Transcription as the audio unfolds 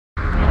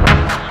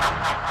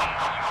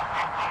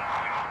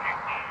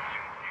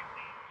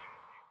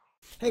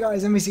Hey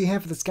guys, MVC here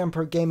for the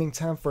Scampro Gaming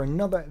Tab for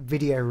another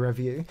video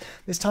review.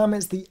 This time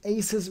it's the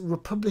ASUS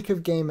Republic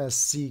of Gamers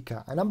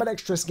Sica, an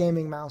ambidextrous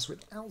gaming mouse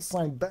with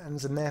outside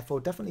buttons and therefore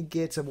definitely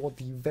geared toward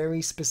the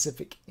very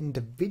specific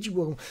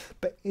individual,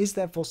 but is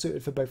therefore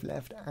suited for both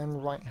left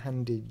and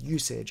right-handed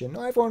usage. And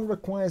not everyone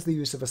requires the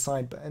use of a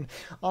side button.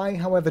 I,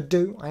 however,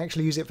 do. I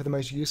actually use it for the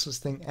most useless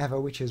thing ever,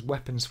 which is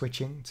weapon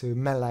switching to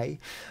melee.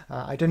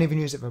 I don't even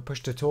use it for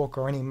push to talk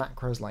or any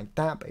macros like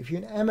that, but if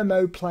you're an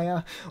MMO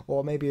player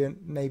or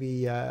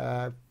maybe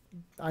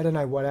I don't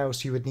know what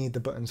else you would need the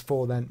buttons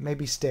for, then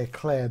maybe steer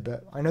clear.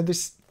 But I know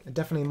there's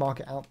definitely a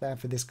market out there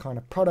for this kind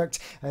of product,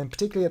 and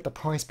particularly at the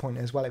price point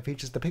as well. It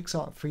features the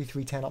Pixar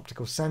 3310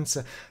 optical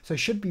sensor, so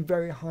should be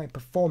very high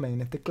performing.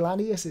 And if the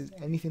Gladius is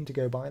anything to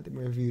go by that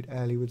we reviewed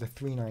earlier with the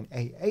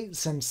 3988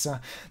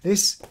 sensor,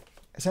 this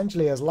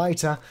essentially is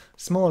lighter,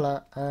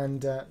 smaller,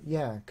 and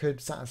yeah,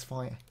 could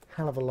satisfy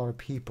hell of a lot of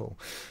people.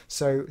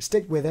 So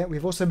stick with it.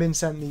 We've also been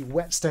sent the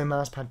Whetstone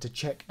mousepad to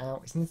check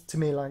out. It seems to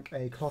me like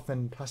a cloth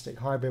and plastic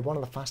hybrid, one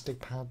of the fastest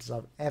pads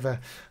I've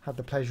ever had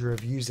the pleasure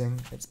of using.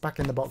 It's back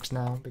in the box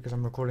now because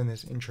I'm recording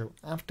this intro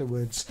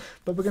afterwards,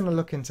 but we're going to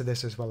look into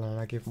this as well and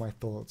I'll give my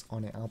thoughts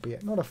on it,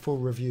 albeit not a full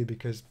review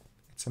because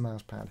it's a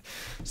mouse pad.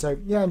 So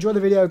yeah, enjoy the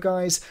video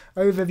guys.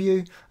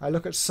 Overview, I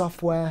look at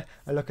software,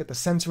 I look at the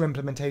sensor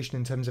implementation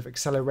in terms of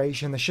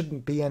acceleration, there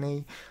shouldn't be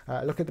any,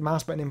 I look at the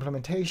mouse button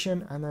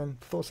implementation, and then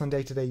thoughts on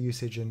day-to-day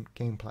usage and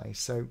gameplay.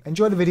 So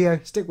enjoy the video,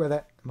 stick with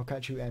it, and we'll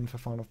catch you at the end for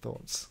final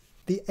thoughts.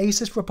 The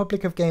ASUS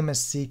Republic of Gamers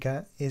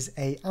Sica is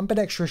a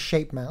ambidextrous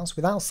shaped mouse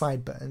with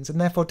outside buttons and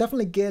therefore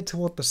definitely geared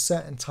toward the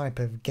certain type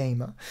of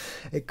gamer.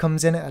 It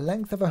comes in at a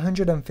length of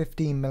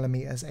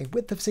 115mm, a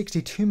width of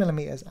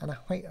 62mm and a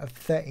height of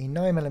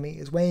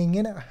 39mm, weighing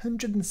in at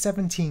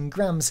 117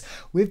 grams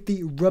with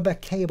the rubber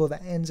cable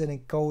that ends in a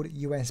gold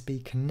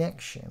USB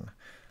connection.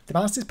 The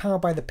mouse is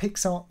powered by the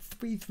Pixar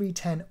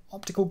 3310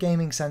 optical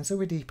gaming sensor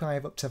with DPI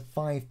of up to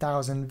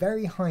 5000,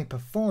 very high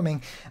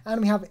performing,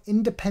 and we have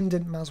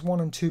independent mouse 1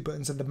 and 2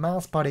 buttons of the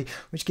mouse body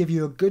which give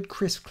you a good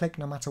crisp click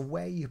no matter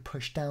where you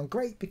push down.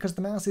 Great because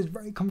the mouse is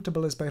very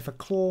comfortable as both a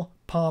claw,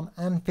 palm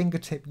and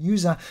fingertip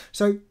user,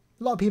 so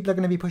a lot of people are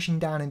going to be pushing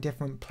down in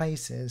different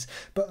places,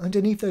 but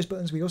underneath those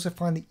buttons we also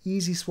find the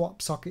easy swap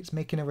sockets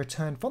making a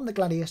return from the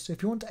Gladius. So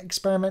if you want to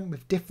experiment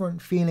with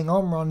different feeling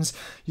on-runs,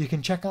 you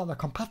can check out the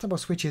compatible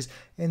switches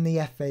in the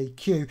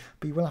FAQ,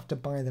 but you will have to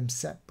buy them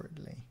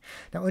separately.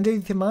 Now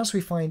underneath the mouse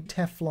we find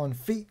Teflon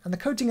feet, and the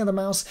coating of the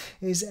mouse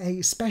is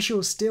a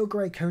special steel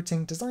grey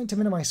coating designed to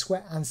minimize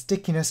sweat and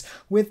stickiness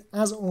with,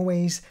 as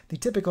always, the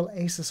typical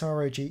ASUS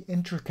ROG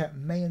intricate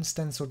Mayan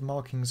stenciled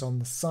markings on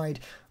the side,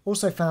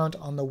 also found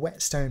on the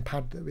Whetstone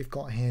pad that we've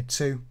got here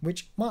too,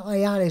 which might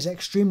I add is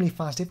extremely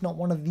fast, if not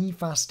one of the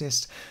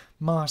fastest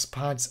mouse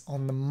pads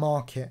on the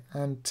market,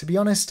 and to be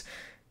honest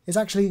is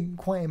actually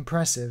quite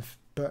impressive,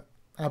 but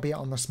albeit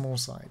on the small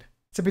side.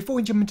 So before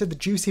we jump into the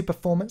juicy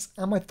performance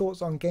and my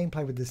thoughts on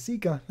gameplay with the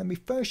Sica, let me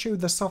first show you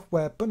the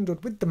software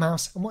bundled with the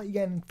mouse and what you're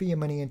getting for your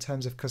money in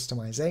terms of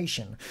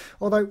customization.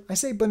 Although I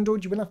say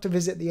bundled, you will have to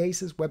visit the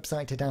ASUS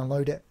website to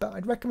download it, but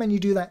I'd recommend you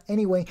do that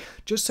anyway,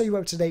 just so you're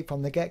up to date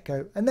from the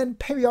get-go, and then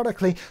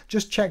periodically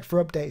just check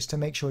for updates to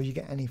make sure you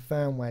get any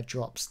firmware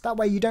drops. That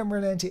way you don't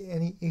run into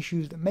any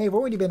issues that may have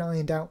already been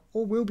ironed out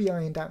or will be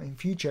ironed out in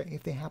future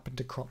if they happen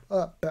to crop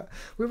up. But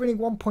we're running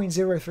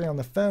 1.03 on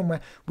the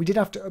firmware. We did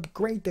have to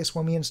upgrade this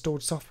when we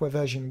installed software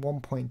version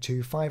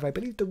 1.25. I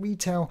believe the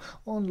retail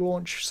on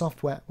launch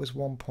software was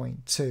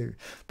 1.2.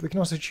 But we can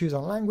also choose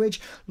our language,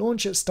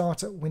 launch at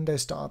startup,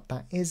 Windows startup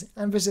that is,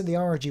 and visit the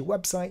ROG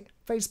website,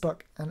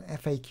 Facebook and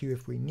FAQ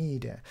if we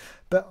need it.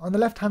 But on the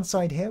left hand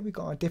side here we've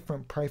got our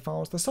different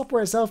profiles. The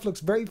software itself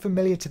looks very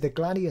familiar to the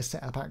Gladius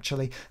setup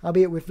actually,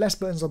 albeit with less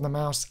buttons on the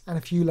mouse and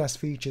a few less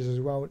features as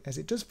well, as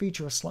it does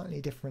feature a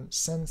slightly different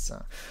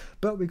sensor.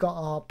 But we've got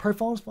our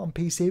profiles on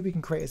PC. We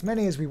can create as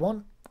many as we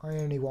want. I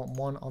only want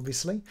one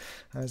obviously,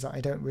 as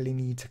I don't really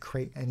need to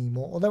create any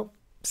more, although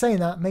saying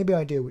that, maybe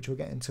I do, which we'll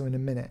get into in a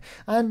minute.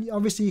 And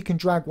obviously you can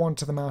drag one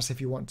to the mouse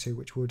if you want to,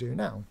 which we'll do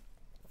now.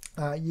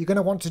 You're going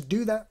to want to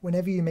do that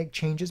whenever you make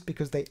changes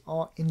because they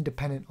are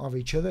independent of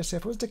each other. So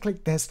if I was to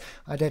click this,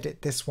 I'd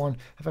edit this one.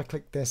 If I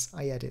click this,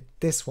 I edit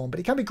this one. But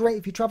it can be great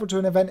if you travel to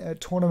an event at a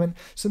tournament.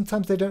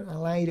 Sometimes they don't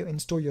allow you to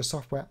install your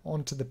software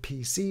onto the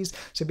PCs.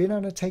 So being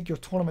able to take your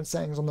tournament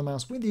settings on the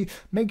mouse with you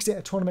makes it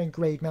a tournament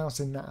grade mouse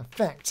in that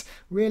effect.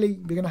 Really,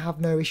 you're going to have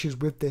no issues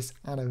with this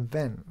at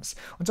events.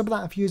 On top of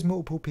that, if you use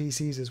multiple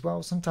PCs as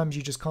well, sometimes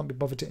you just can't be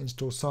bothered to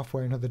install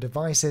software in other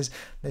devices.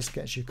 This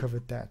gets you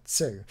covered there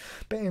too.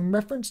 But in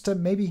reference to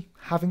maybe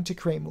having to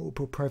create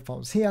multiple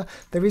profiles here,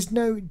 there is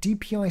no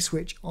DPI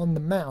switch on the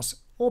mouse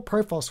or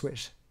profile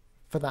switch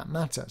for that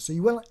matter. So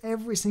you will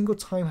every single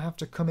time have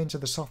to come into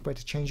the software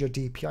to change your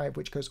DPI,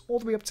 which goes all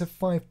the way up to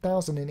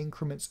 5,000 in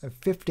increments of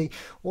 50,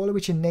 all of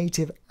which are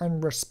native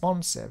and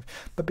responsive.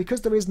 But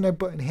because there is no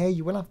button here,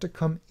 you will have to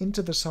come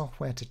into the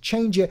software to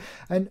change it,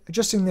 and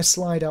adjusting this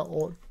slider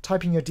or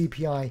typing your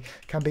DPI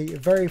can be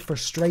very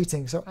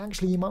frustrating. So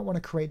actually you might want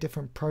to create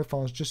different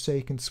profiles just so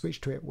you can switch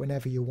to it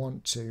whenever you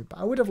want to. But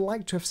I would have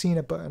liked to have seen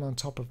a button on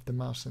top of the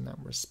mouse in that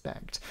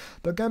respect.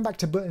 But going back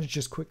to buttons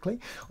just quickly,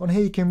 on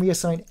here you can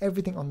reassign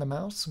everything on the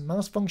mouse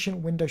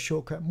function, window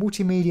shortcut,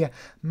 multimedia,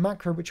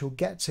 macro, which we'll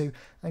get to,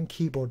 and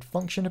keyboard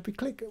function. If we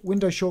click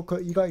window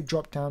shortcut, you got a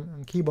drop down,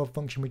 and keyboard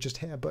function, we just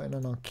hit a button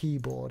on our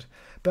keyboard.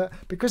 But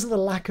because of the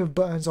lack of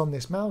buttons on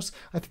this mouse,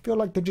 I feel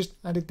like they've just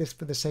added this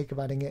for the sake of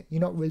adding it.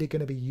 You're not really going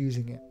to be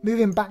using it.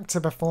 Moving back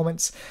to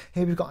performance,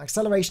 here we've got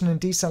acceleration and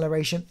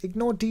deceleration.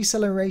 Ignore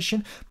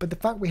deceleration, but the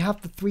fact we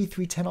have the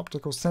 3310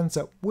 optical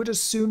sensor would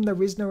assume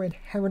there is no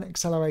inherent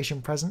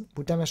acceleration present.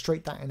 We'll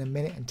demonstrate that in a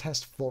minute and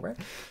test for it.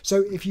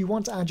 So if you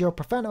want to add your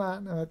preferred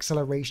amount of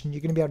acceleration,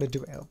 you're going to be able to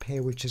do it up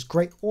here, which is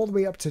great, all the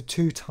way up to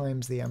 2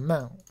 times the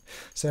amount.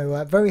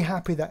 So very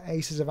happy that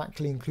ASUS have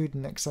actually included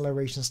an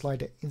acceleration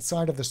slider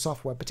inside of the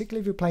software,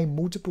 particularly if you're playing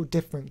multiple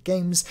different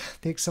games.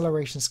 The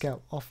acceleration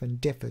scale often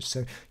differs.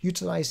 So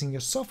utilizing your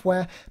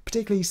software,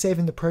 particularly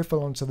saving the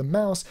profile onto the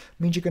mouse,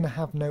 means you're going to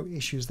have no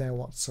issues there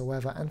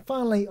whatsoever. And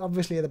finally,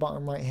 obviously at the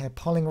bottom right here,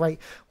 polling rate,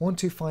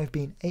 125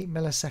 being 8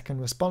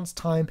 millisecond response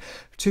time,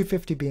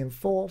 250 being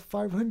 4,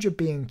 500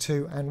 being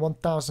 2, and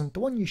 1000, the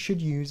one you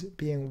should use,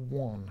 being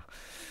 1.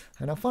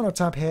 And our final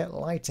tab here,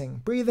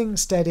 lighting, breathing,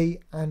 steady,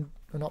 and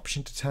an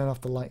option to turn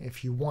off the light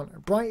if you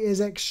want. Bright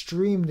is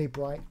extremely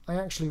bright. I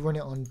actually run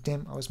it on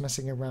dim. I was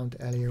messing around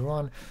earlier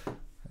on.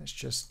 Let's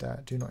just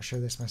do not show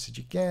this message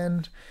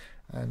again.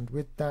 And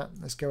with that,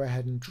 let's go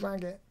ahead and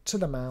drag it to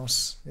the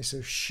mouse. This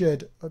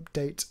should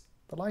update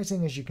the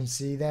lighting, as you can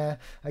see there.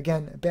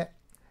 Again, a bit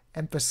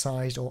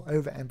emphasized or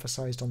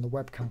overemphasized on the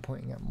webcam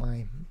pointing at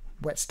my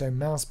Whetstone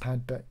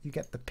mousepad, but you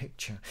get the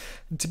picture.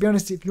 And to be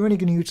honest, if you're only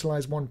going to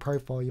utilize one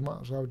profile, you might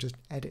as well just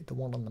edit the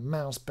one on the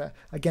mouse. But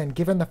again,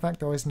 given the fact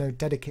there is no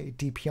dedicated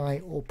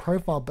DPI or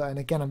profile button,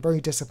 again, I'm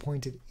very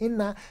disappointed in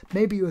that.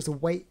 Maybe it was a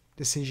weight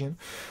decision,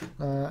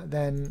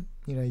 then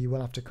you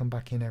will have to come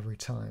back in every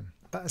time.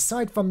 But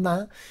aside from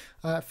that,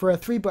 for a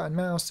 3-button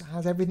mouse, it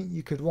has everything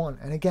you could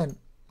want. And again,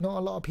 not a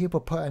lot of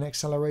people put an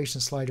acceleration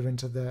slider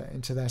into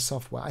their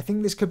software. I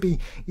think this could be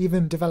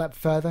even developed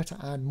further to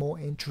add more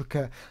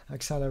intricate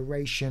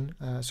acceleration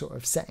sort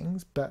of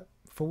settings, but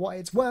for what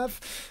it's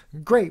worth,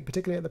 great,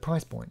 particularly at the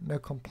price point, no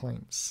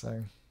complaints.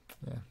 So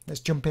yeah,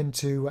 let's jump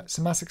into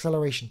some mass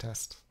acceleration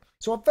tests.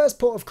 So our first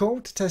port of call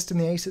to test in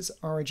the ASUS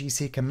ROG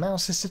Sica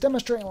mouse is to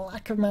demonstrate a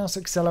lack of mouse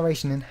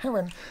acceleration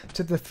inherent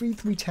to the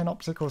 3310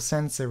 optical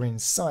sensor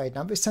inside.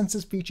 Now this sensor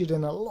is featured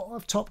in a lot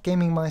of top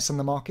gaming mice on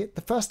the market.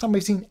 The first time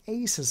we've seen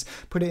ASUS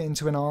put it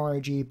into an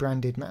ROG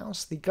branded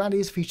mouse. The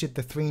Gladius featured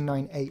the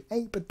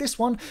 3988, but this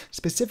one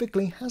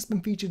specifically has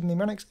been featured in the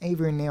Ronix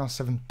Avian Neo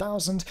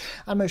 7000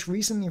 and most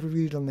recently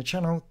reviewed on the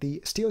channel,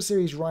 the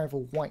SteelSeries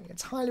Rival White.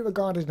 It's highly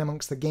regarded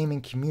amongst the gaming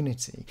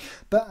community,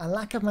 but a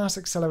lack of mouse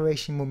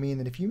acceleration will mean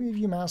that if you move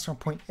your mouse from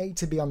point A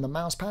to B on the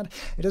mouse pad,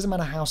 it doesn't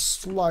matter how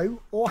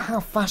slow or how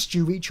fast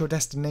you reach your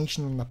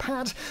destination on the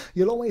pad,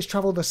 you'll always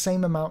travel the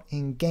same amount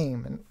in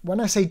game. And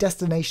when I say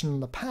destination on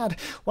the pad,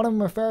 what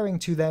I'm referring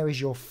to there is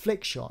your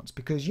flick shots,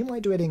 because you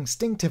might do it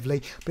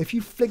instinctively, but if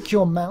you flick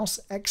your mouse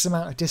X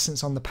amount of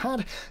distance on the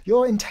pad,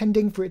 you're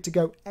intending for it to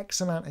go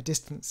X amount of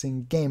distance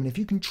in game. And if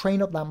you can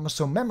train up that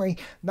muscle memory,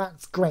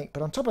 that's great.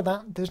 But on top of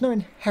that, there's no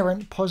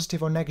inherent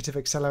positive or negative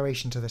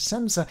acceleration to the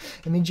sensor.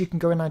 It means you can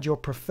go and add your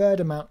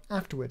preferred amount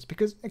afterwards,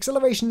 because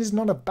acceleration is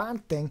not a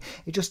bad thing,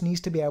 it just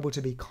needs to be able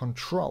to be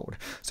controlled.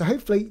 So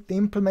hopefully the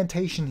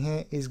implementation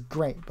here is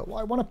great, but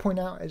what I want to point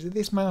out is that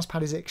this mouse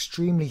pad is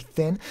extremely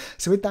thin.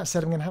 So with that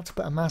said, I'm going to have to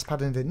put a mouse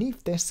pad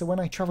underneath this, so when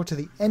I travel to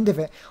the end of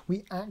it,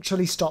 we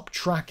actually stop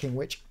tracking,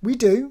 which we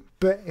do,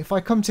 but if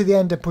I come to the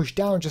end and push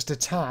down just a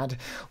tad,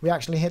 we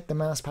actually hit the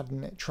mouse pad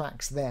and it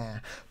tracks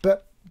there.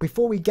 But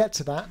before we get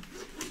to that,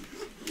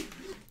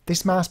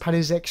 this mousepad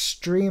is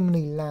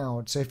extremely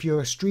loud, so if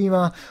you're a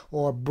streamer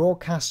or a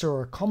broadcaster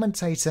or a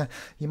commentator,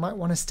 you might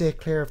want to steer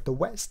clear of the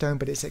Whetstone,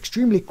 but it's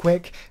extremely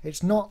quick,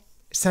 it's not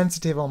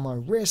sensitive on my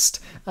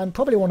wrist, and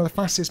probably one of the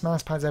fastest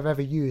mousepads I've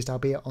ever used,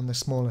 albeit on the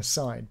smaller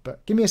side.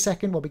 But give me a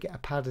second while we get a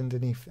pad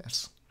underneath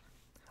this.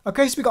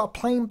 Okay, so we've got a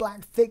plain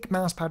black thick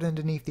mousepad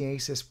underneath the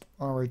ASUS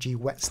ROG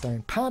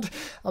Whetstone pad.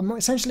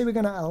 Essentially, we're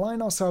going to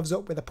align ourselves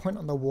up with a point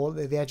on the wall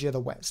at the edge of the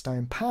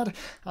Whetstone pad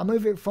and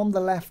move it from the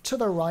left to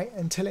the right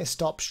until it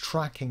stops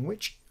tracking,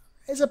 which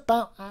is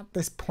about at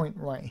this point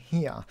right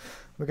here.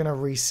 We're going to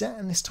reset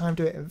and this time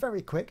do it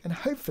very quick, and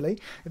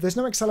hopefully, if there's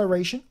no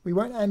acceleration, we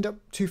won't end up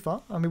too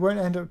far and we won't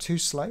end up too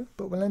slow,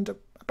 but we'll end up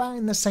about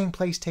in the same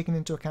place, taking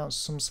into account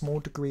some small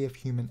degree of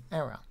human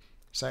error.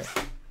 So,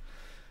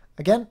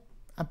 again,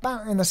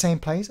 about in the same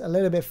place, a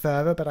little bit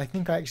further, but I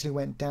think I actually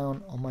went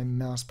down on my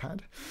mouse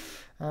pad.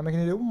 We're going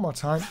to do it one more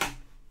time.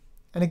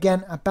 And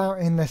again, about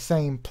in the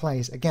same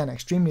place. Again,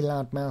 extremely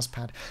loud mouse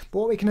pad. But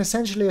what we can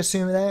essentially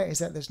assume there is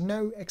that there's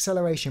no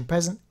acceleration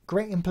present.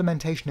 Great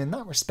implementation in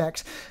that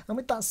respect. And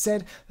with that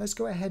said, let's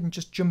go ahead and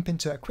just jump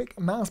into a quick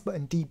mouse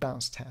button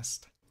debounce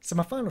test. So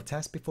my final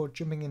test before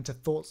jumping into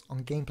thoughts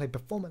on gameplay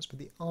performance with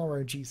the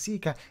ROG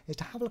Sica is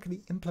to have a look at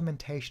the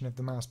implementation of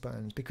the mouse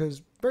buttons,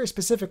 because very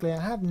specifically I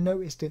have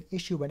noticed an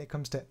issue when it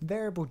comes to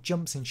variable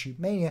jumps in Shoot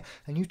Mania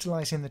and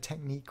utilising the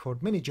technique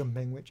called mini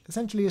jumping, which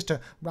essentially is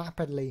to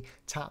rapidly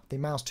tap the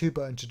mouse 2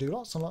 button to do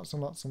lots and lots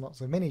and lots and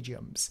lots of mini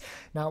jumps.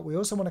 Now we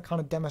also want to kind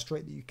of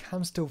demonstrate that you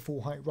can still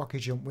full height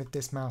rocket jump with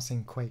this mouse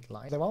in Quake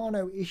Live. There are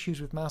no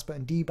issues with mouse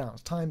button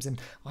debounce times, and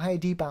a higher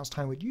debounce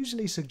time would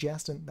usually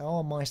suggest, and there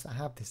are mice that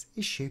have this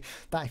issue,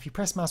 that if you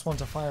press mouse 1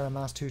 to fire and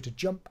mouse 2 to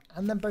jump,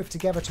 and then both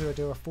together to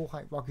do a full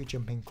height rocket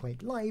jump in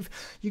Quake Live,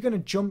 you're going to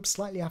jump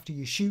slightly after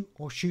you shoot,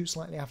 or shoot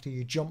slightly after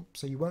you jump,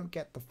 so you won't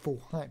get the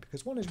full height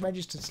because one is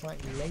registered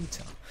slightly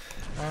later.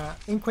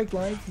 In Quake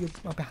Live,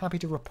 I'll be happy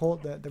to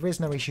report that there is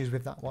no issues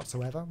with that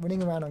whatsoever.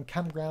 Running around on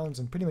campgrounds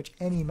and pretty much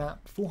any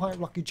map, full height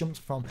rocket jumps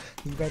from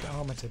the red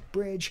armor to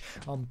bridge,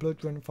 on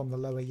Blood Run from the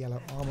lower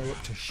yellow armor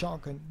up to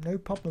shotgun, no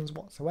problems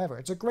whatsoever.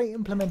 It's a great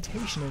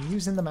implementation, and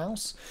using the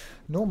mouse,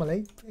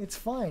 normally, it's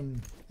fine.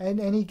 In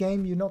any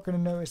game, you're not going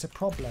to notice a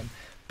problem.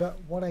 But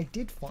what I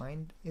did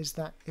find is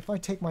that if I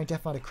take my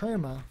Death Rider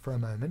Chroma for a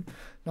moment,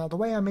 now the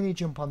way I mini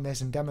jump on this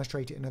and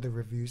demonstrate it in other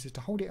reviews is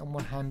to hold it on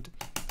one hand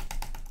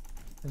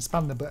and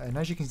spam the button.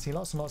 As you can see,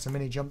 lots and lots of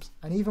mini jumps.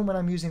 And even when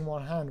I'm using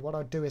one hand, what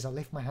I'll do is I'll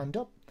lift my hand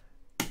up,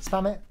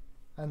 spam it,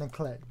 and then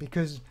click.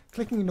 Because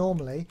clicking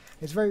normally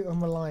is very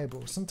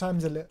unreliable.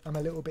 Sometimes I'm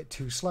a little bit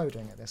too slow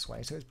doing it this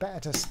way. So it's better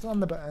to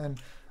spam the button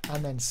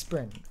and then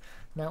sprint.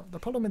 Now, the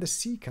problem with the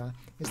Sica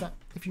is that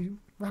if you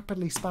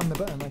rapidly spam the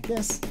button like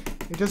this,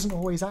 it doesn't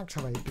always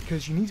activate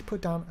because you need to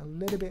put down a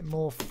little bit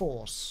more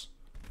force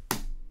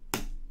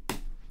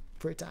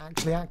for it to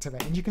actually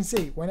activate. And you can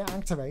see when it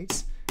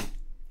activates,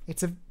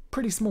 it's a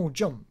pretty small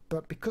jump,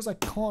 but because I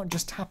can't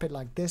just tap it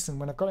like this, and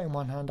when I've got it in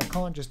one hand, I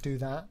can't just do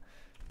that,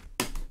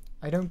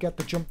 I don't get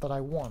the jump that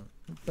I want.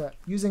 But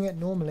using it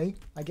normally,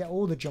 I get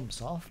all the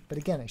jumps off, but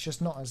again, it's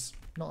just not as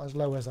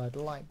low as I'd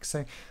like.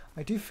 So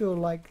I do feel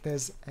like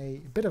there's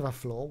a bit of a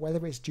flaw,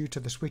 whether it's due to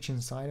the switch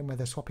inside and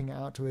whether swapping it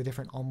out to a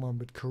different on one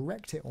would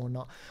correct it or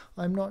not,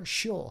 I'm not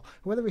sure.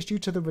 Whether it's due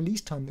to the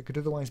release time that could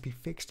otherwise be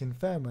fixed in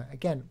firmware,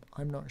 again,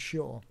 I'm not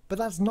sure. But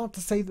that's not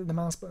to say that the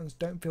mouse buttons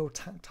don't feel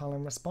tactile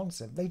and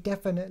responsive. They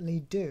definitely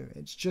do.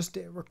 It's just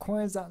it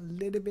requires that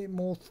little bit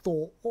more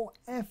thought or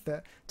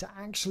effort to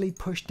actually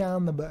push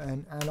down the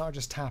button and not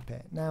just tap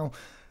it. Now,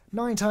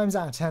 9 times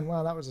out of 10,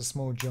 well, that was a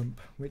small jump,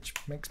 which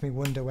makes me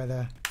wonder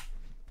whether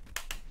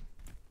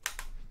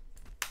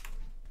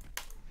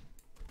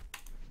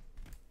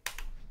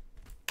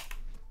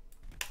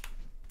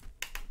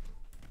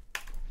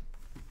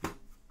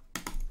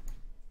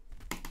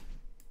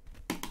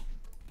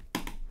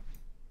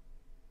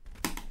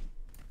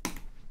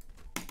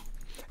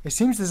it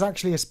seems there's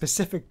actually a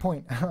specific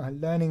point,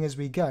 learning as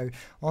we go,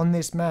 on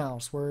this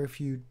mouse where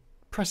if you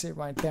press it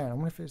right there, I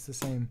wonder if it's the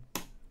same.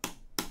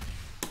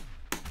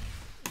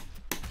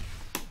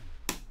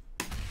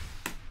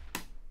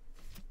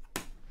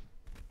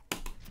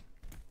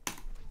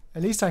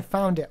 At least I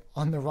found it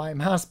on the right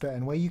mouse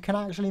button where you can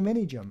actually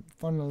mini jump,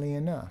 funnily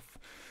enough.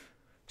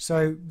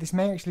 So this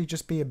may actually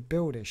just be a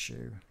build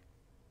issue.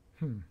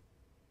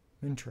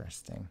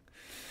 Interesting.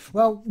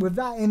 Well, with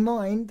that in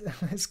mind,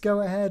 let's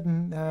go ahead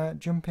and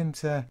jump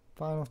into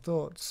final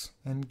thoughts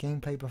and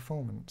gameplay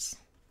performance.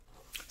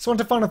 So on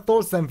to final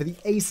thoughts then for the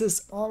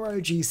ASUS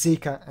ROG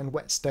Sica and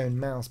Whetstone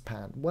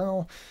mousepad.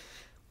 Well,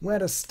 where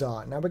to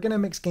start? Now we're going to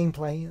mix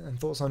gameplay and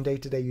thoughts on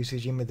day-to-day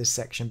usage in with this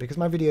section because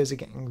my videos are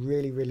getting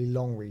really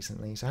long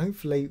recently, so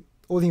hopefully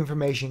all the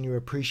information you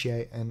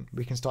appreciate and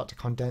we can start to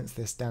condense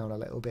this down a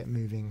little bit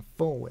moving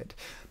forward.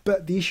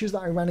 But the issues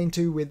that I ran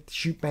into with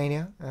Shoot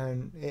Mania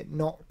and it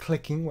not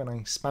clicking when I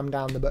spam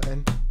down the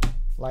button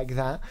like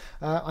that,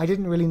 I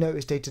didn't really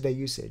notice day-to-day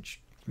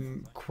usage.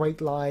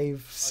 Quake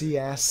Live,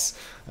 CS,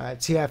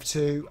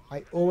 TF2,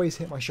 I always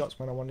hit my shots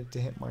when I wanted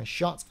to hit my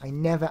shots. I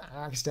never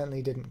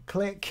accidentally didn't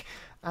click,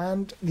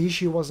 and the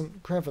issue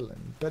wasn't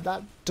prevalent, but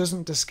that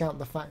doesn't discount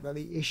the fact that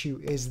the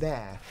issue is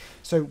there.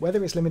 So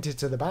whether it's limited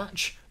to the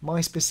batch, my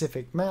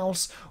specific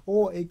mouse,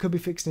 or it could be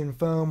fixed in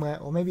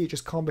firmware, or maybe it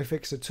just can't be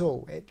fixed at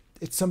all,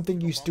 it's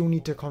something you still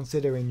need to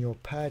consider in your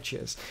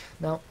purchase.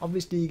 Now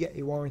obviously you get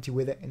your warranty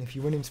with it, and if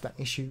you run into that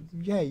issue,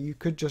 yeah, you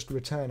could just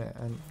return it,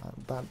 and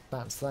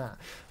that's that.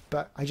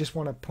 But I just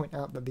want to point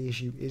out that the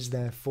issue is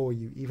there for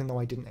you, even though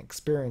I didn't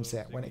experience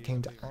it when it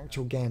came to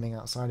actual gaming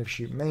outside of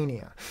Shoot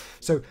Mania.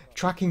 So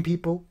tracking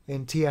people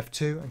in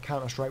TF2 and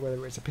Counter-Strike,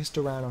 whether it's a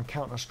pistol round on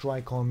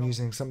Counter-Strike or I'm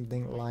using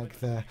something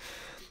like the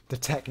the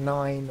Tech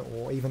 9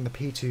 or even the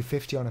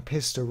P250 on a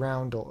pistol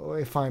round, or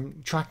if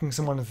I'm tracking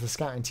someone as the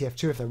scout in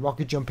TF2, if they're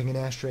rocket jumping and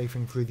air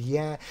strafing through the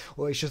air,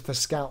 or it's just the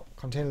scout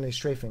continually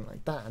strafing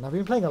like that. And I've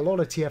been playing a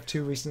lot of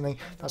TF2 recently,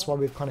 that's why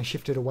we've kind of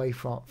shifted away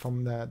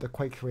from the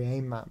Quake 3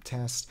 aim map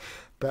test.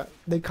 But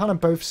they kind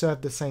of both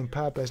serve the same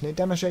purpose, and it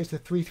demonstrates the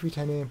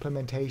 3.310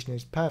 implementation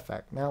is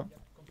perfect. Now,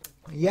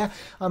 yeah,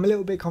 I'm a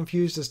little bit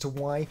confused as to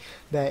why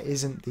there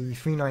isn't the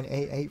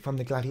 3988 from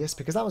the Gladius,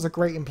 because that was a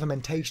great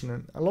implementation,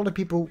 and a lot of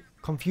people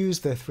confuse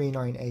the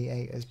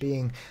 3988 as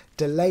being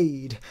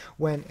delayed,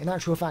 when in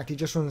actual fact it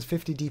just runs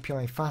 50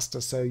 DPI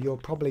faster, so you're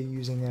probably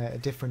using a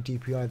different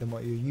DPI than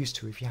what you're used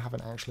to if you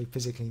haven't actually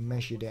physically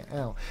measured it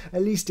out.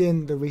 At least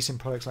in the recent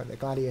products like the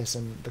Gladius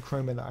and the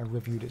Chroma that I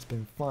reviewed, it's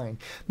been fine.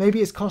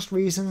 Maybe it's cost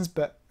reasons,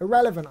 but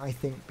irrelevant I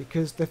think,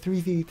 because the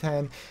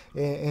 3310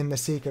 in the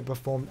Sica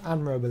performed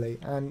admirably,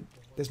 and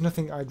there's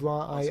nothing I'd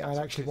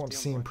actually want to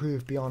see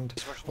improved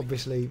beyond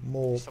obviously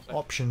more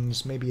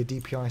options, maybe a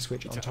DPI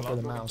switch on top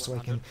of the mouse so I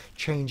can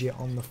change it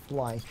on the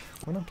fly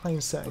when I'm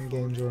playing certain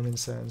games or I'm in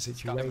certain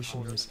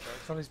situations.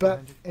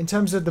 But in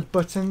terms of the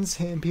buttons,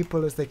 hitting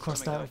people as they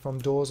crossed out from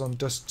doors on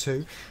Dust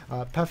 2,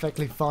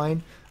 perfectly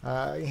fine.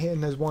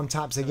 Hitting those one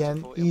taps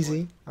again,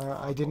 easy.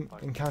 I didn't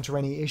encounter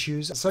any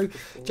issues. So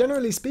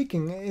generally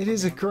speaking, it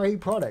is a great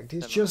product.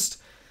 It's just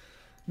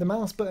the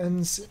mouse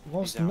buttons,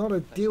 whilst not a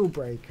deal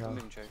breaker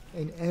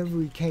in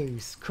every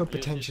case, could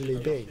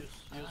potentially be.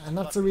 And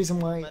that's the reason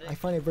why I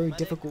find it very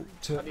difficult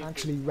to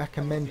actually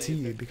recommend to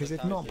you, because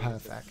it's not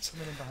perfect.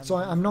 So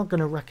I'm not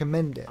going to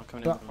recommend it,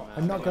 but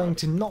I'm not going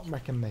to not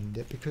recommend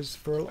it, because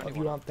for a lot of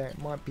you out there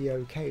it might be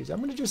okay. So I'm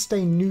going to just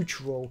stay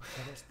neutral,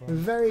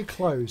 very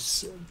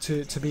close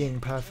to being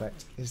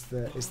perfect is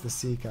the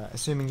Sica,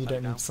 assuming you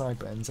don't need side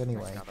buttons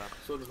anyway.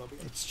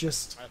 It's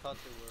just,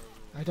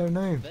 I don't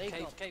know.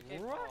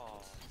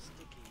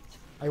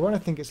 I want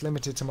to think it's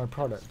limited to my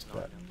product,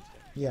 but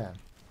yeah,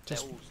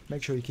 just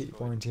make sure you keep your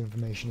warranty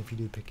information if you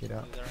do pick it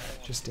up,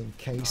 just in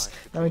case.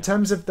 Now, in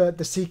terms of the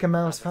Sica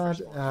mousepad,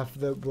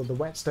 the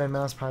Whetstone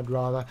mousepad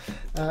rather,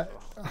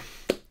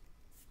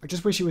 I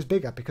just wish it was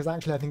bigger, because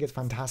actually I think it's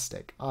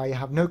fantastic. I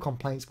have no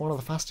complaints, one of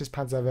the fastest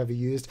pads I've ever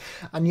used,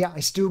 and yet I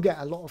still get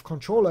a lot of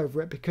control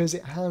over it because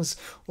it has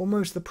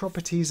almost the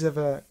properties of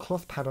a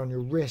cloth pad on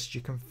your wrist.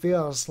 You can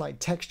feel a slight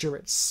texture,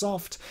 it's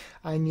soft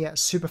and yet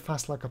super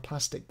fast like a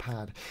plastic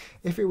pad.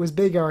 If it was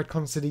bigger I'd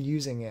consider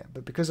using it,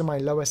 but because of my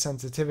lower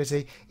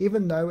sensitivity,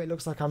 even though it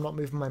looks like I'm not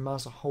moving my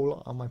mouse a whole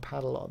lot on my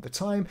pad a lot of the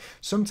time,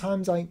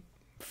 sometimes I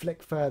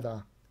flick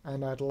further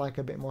and I'd like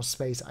a bit more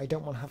space. I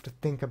don't want to have to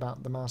think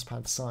about the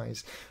mousepad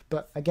size.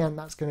 But again,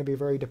 that's going to be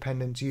very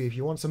dependent to you. If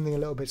you want something a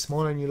little bit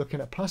smaller and you're looking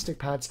at plastic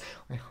pads,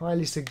 I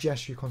highly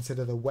suggest you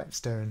consider the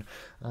Whetstone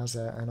as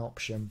an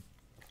option.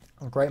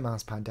 A great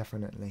mousepad,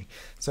 definitely.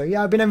 So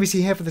yeah, I've been MVC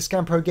here for the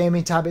Scan Pro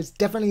Gaming tab. It's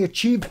definitely a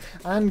cheap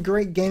and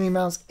great gaming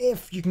mouse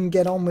if you can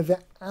get on with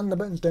it and the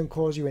buttons don't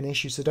cause you an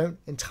issue, so don't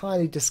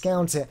entirely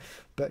discount it,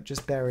 but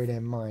just bear it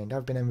in mind.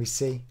 I've been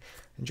MVC.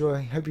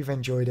 Enjoy, hope you've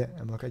enjoyed it,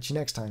 and we'll catch you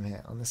next time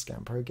here on the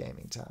Scan Pro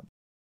Gaming tab.